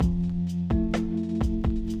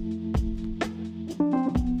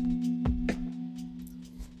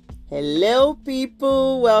Hello,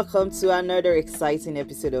 people. Welcome to another exciting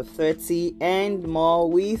episode of 30 and More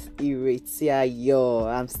with Iretiayo.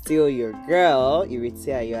 I'm still your girl,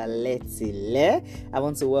 Iretiayo Aletile. I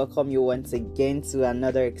want to welcome you once again to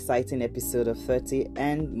another exciting episode of 30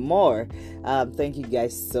 and More. Thank you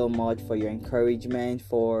guys so much for your encouragement,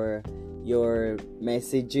 for your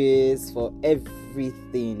messages, for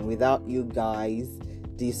everything. Without you guys,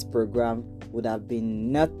 this program would have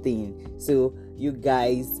been nothing. So you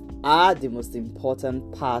guys are the most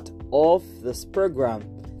important part of this program.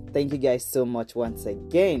 Thank you guys so much once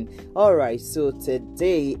again. Alright, so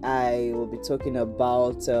today I will be talking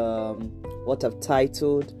about what I've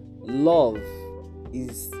titled Love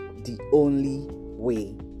is the Only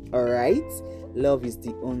Way. Alright, love is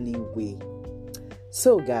the only way.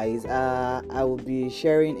 So guys, I will be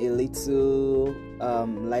sharing a little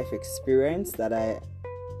life experience that I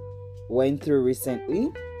went through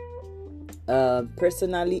recently.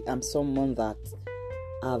 Personally, I'm someone that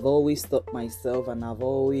I've always taught myself, and I've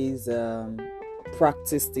always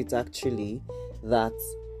practiced it actually, that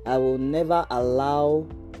I will never allow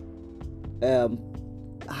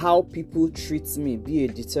how people treat me be a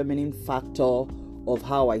determining factor of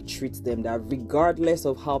how I treat them. That regardless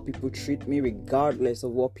of how people treat me, regardless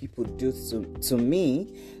of what people do to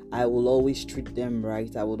me, I will always treat them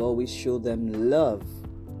right. I would always show them love.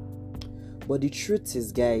 But the truth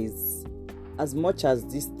is, guys, as much as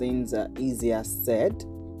these things are easier said,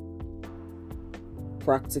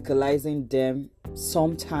 practicalizing them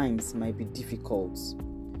sometimes might be difficult,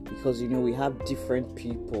 because we have different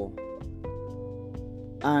people.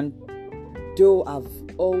 And though I've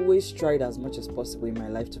always tried as much as possible in my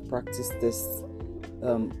life to practice this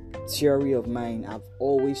theory of mine, I've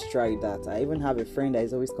always tried that. I even have a friend that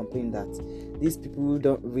is always complaining that these people who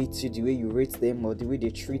don't rate you the way you rate them, or the way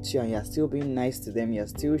they treat you, and you're still being nice to them, you're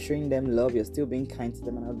still showing them love, you're still being kind to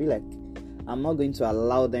them, and I'll be like, I'm not going to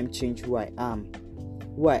allow them change who I am.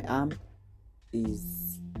 Who I am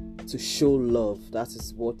is to show love. That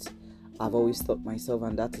is what I've always taught myself,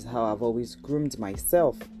 and that is how I've always groomed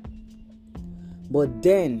myself. But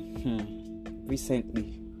then,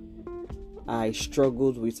 recently, I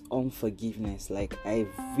struggled with unforgiveness. Like, I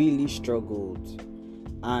really struggled.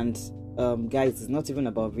 And guys, it's not even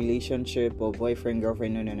about relationship or boyfriend,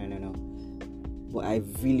 girlfriend. No. But I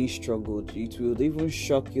really struggled. It will even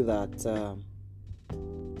shock you that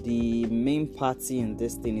the main party in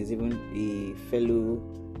this thing is even a fellow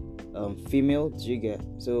female. Do you get?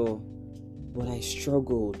 So, but I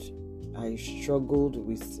struggled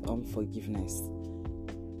with unforgiveness.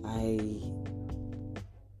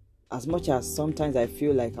 As much as sometimes I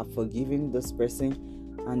feel like I've forgiven this person,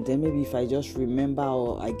 and then maybe if I just remember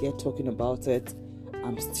or I get talking about it,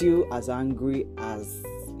 I'm still as angry as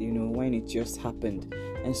when it just happened.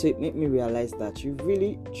 And so it made me realize that you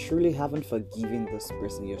really truly haven't forgiven this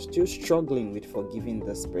person. You're still struggling with forgiving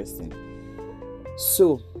this person.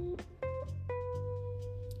 So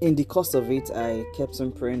in the course of it, I kept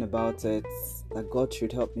on praying about it, that God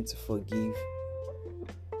should help me to forgive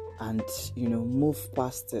and move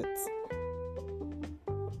past it.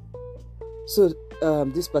 So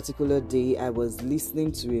this particular day, I was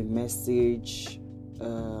listening to a message.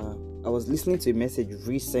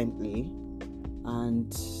 Recently,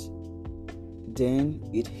 and then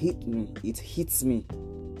it hits me.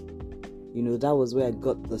 That was where I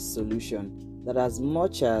got the solution. That as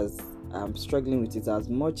much as I'm struggling with it, as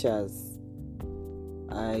much as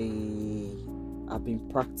I have been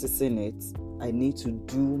practicing it, I need to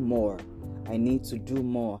do more.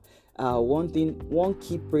 One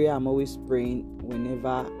key prayer I'm always praying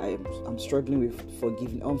whenever I'm struggling with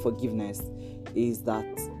unforgiveness is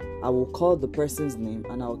that I will call the person's name,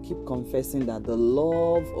 and I will keep confessing that the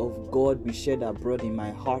love of God be shed abroad in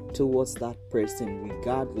my heart towards that person,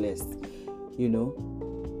 regardless.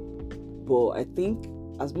 But I think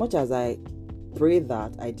as much as I pray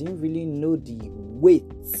that, I didn't really know the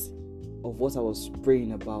weight of what I was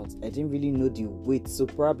praying about. I didn't really know the weight, so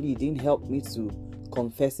probably it didn't help me to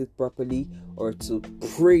confess it properly or to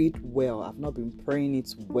pray it well. I've not been praying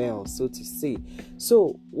it well, so to say.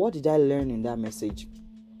 So what did I learn in that message?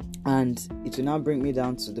 And it will now bring me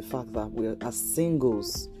down to the fact that we're as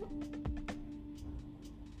singles.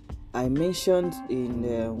 I mentioned in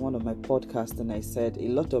one of my podcasts, and I said a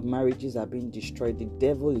lot of marriages are being destroyed. The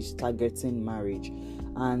devil is targeting marriage.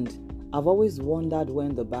 And I've always wondered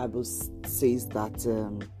when the Bible says that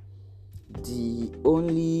the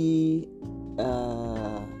only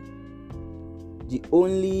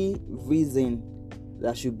reason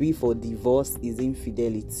that should be for divorce is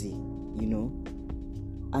infidelity,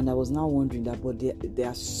 And I was now wondering that, but there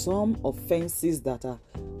are some offenses that are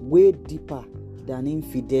way deeper than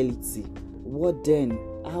infidelity, what then?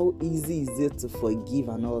 How easy is it to forgive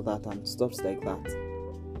and all that and stuff like that?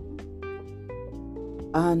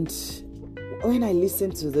 And when I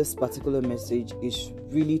listened to this particular message, it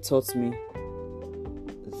really taught me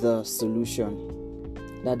the solution.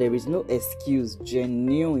 That there is no excuse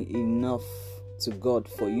genuine enough to God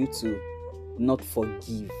for you to not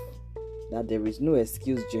forgive. That there is no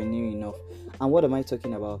excuse genuine enough. And what am I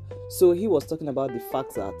talking about? So he was talking about the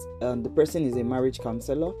fact that the person is a marriage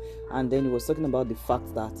counselor, and then he was talking about the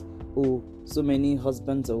fact that so many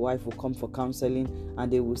husbands or wives will come for counseling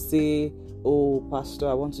and they will say, pastor,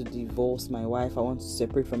 I want to divorce my wife, I want to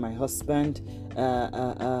separate from my husband,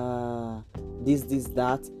 this,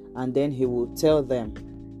 that, and then he will tell them,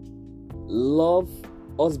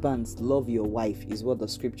 husbands, love your wife, is what the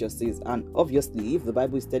scripture says. And obviously, if the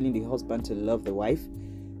Bible is telling the husband to love the wife,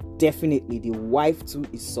 definitely the wife too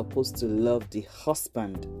is supposed to love the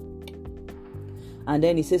husband. And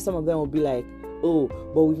then he says some of them will be like,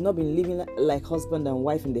 but we've not been living like husband and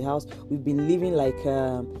wife in the house. We've been living like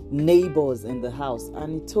neighbors in the house.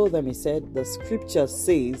 And he told them, he said, the scripture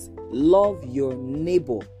says, love your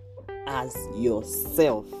neighbor as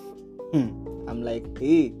yourself. I'm like,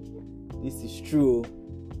 hey, this is true.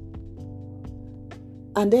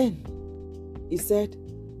 And then he said,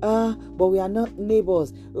 but we are not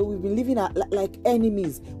neighbors. We've been living like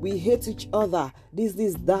enemies. We hate each other. This,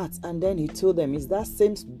 that. And then he told them, it's that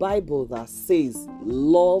same Bible that says,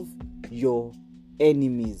 love your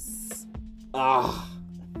enemies.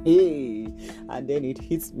 Hey. And then it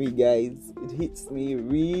hits me, guys. It hits me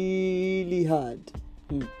really hard.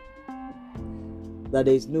 That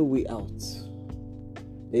there is no way out.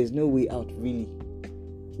 There is no way out, really.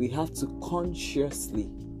 We have to consciously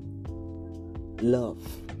love.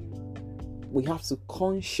 We have to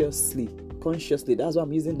consciously, that's why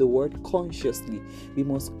I'm using the word consciously. We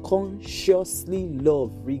must consciously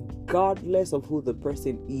love regardless of who the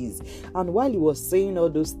person is. And while he was saying all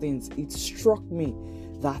those things, it struck me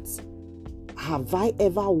that, have I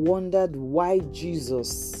ever wondered why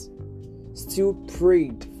Jesus still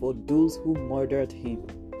prayed for those who murdered him?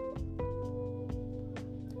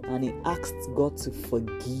 And he asked God to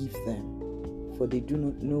forgive them, for they do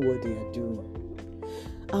not know what they are doing.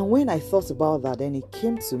 And when I thought about that, then it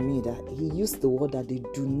came to me that he used the word that they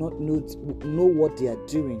do not know what they are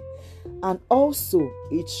doing. And also,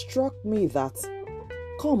 it struck me that,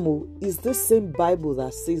 is the same Bible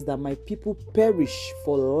that says that my people perish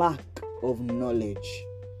for lack of knowledge.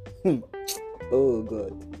 Oh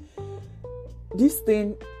God. This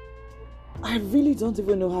thing, I really don't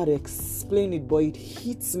even know how to explain it, but it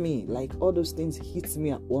hits me, like all those things hits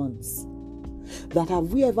me at once. That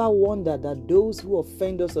have we ever wondered that those who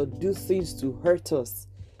offend us or do things to hurt us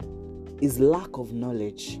is lack of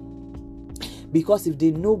knowledge? Because if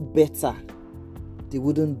they know better, they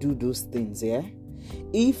wouldn't do those things, yeah?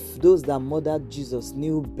 If those that murdered Jesus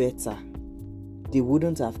knew better, they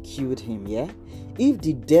wouldn't have killed him, yeah? If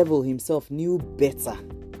the devil himself knew better,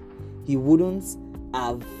 he wouldn't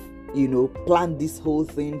have planned this whole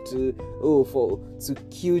thing to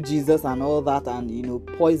kill Jesus and all that, and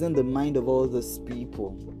poison the mind of all those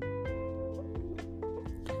people,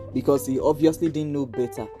 because he obviously didn't know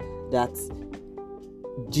better that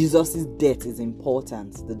Jesus' death is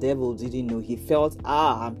important. The devil didn't know. He felt,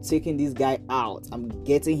 I'm taking this guy out, I'm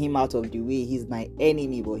getting him out of the way, he's my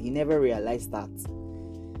enemy. But he never realized that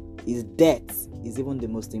his death is even the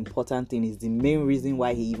most important thing, is the main reason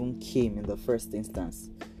why he even came in the first instance,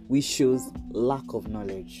 which shows lack of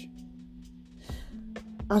knowledge.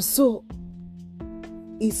 And so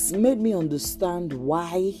it's made me understand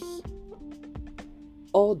why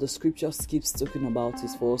all the scriptures keeps talking about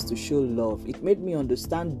is for us to show love. It made me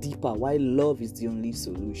understand deeper why love is the only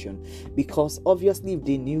solution. Because obviously if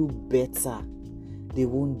they knew better, they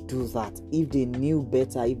won't do that. If they knew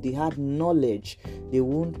better, if they had knowledge, they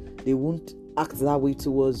won't act that way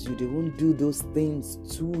towards you. They won't do those things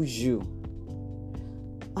to you.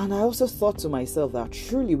 And I also thought to myself that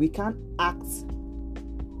truly we can't act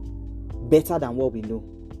better than what we know.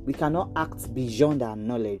 We cannot act beyond our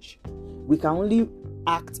knowledge. We can only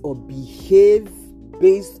act or behave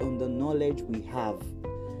based on the knowledge we have,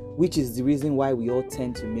 which is the reason why we all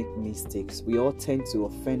tend to make mistakes. We all tend to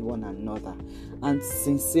offend one another. And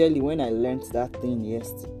sincerely, when I learned that thing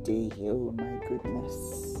yesterday, oh my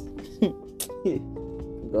goodness.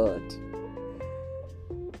 God.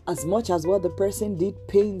 As much as what the person did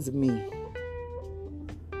pains me,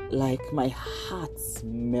 like my heart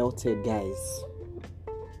melted, guys.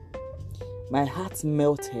 My heart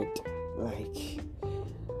melted,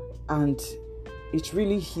 and it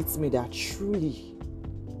really hits me that truly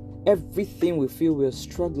everything we feel we're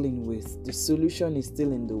struggling with, the solution is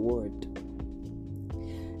still in the Word.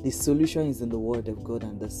 The solution is in the Word of God,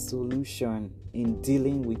 and the solution in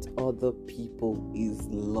dealing with other people is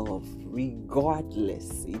love.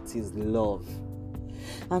 Regardless, it is love.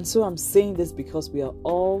 And so I'm saying this because we are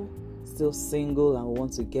all still single and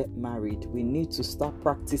want to get married. We need to start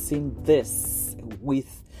practicing this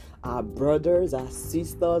with our brothers, our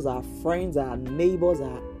sisters, our friends, our neighbors,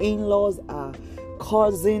 our in-laws, our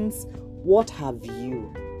cousins, what have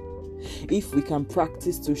you. If we can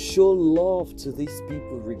practice to show love to these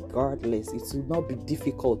people regardless, it will not be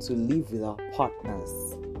difficult to live with our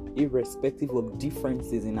partners, irrespective of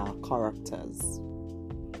differences in our characters.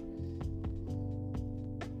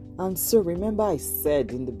 And so remember, I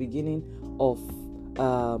said in the beginning of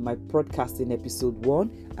my podcast in episode 1,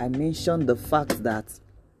 I mentioned the fact that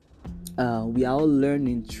we are all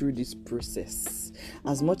learning through this process.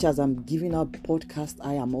 As much as I'm giving out podcast,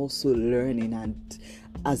 I am also learning, and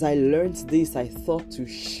as I learned this, I thought to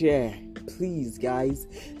share. Please, guys,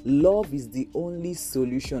 love is the only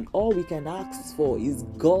solution. All we can ask for is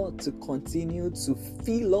God to continue to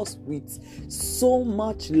fill us with so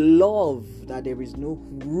much love that there is no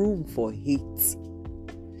room for hate.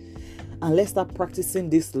 And let's start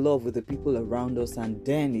practicing this love with the people around us, and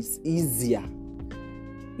then it's easier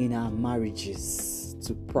in our marriages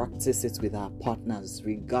to practice it with our partners,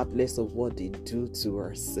 regardless of what they do to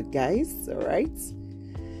us. So guys, all right?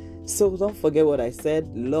 So don't forget what I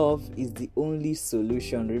said. Love is the only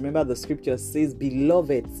solution. Remember, the scripture says,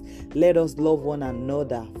 "Beloved, let us love one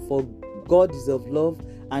another, for God is of love,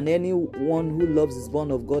 and anyone who loves is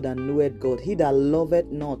born of God and knoweth God. He that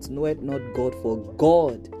loveth not knoweth not God, for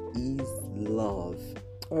God is love."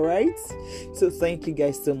 All right, so thank you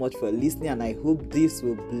guys so much for listening, and I hope this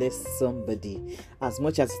will bless somebody as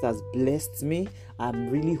much as it has blessed me. I'm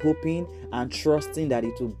really hoping and trusting that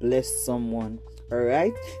it will bless someone. All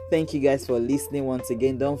right, thank you guys for listening once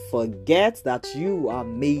again. Don't forget that you are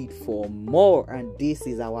made for more, and this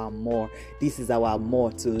is our more. This is our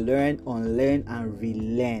more, to learn, unlearn, and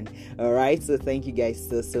relearn. All right, so thank you guys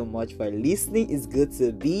so much for listening. It's good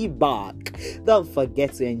to be back. Don't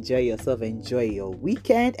forget to enjoy yourself, enjoy your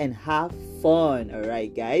weekend, and have fun. All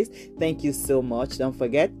right, guys, thank you so much. Don't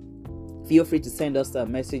forget, feel free to send us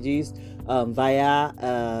some messages via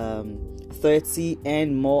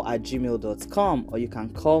 30andmore@gmail.com, or you can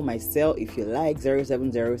call myself if you like,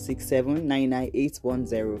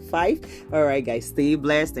 07067998105. All right, guys, stay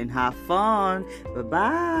blessed and have fun.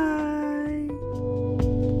 Bye-bye.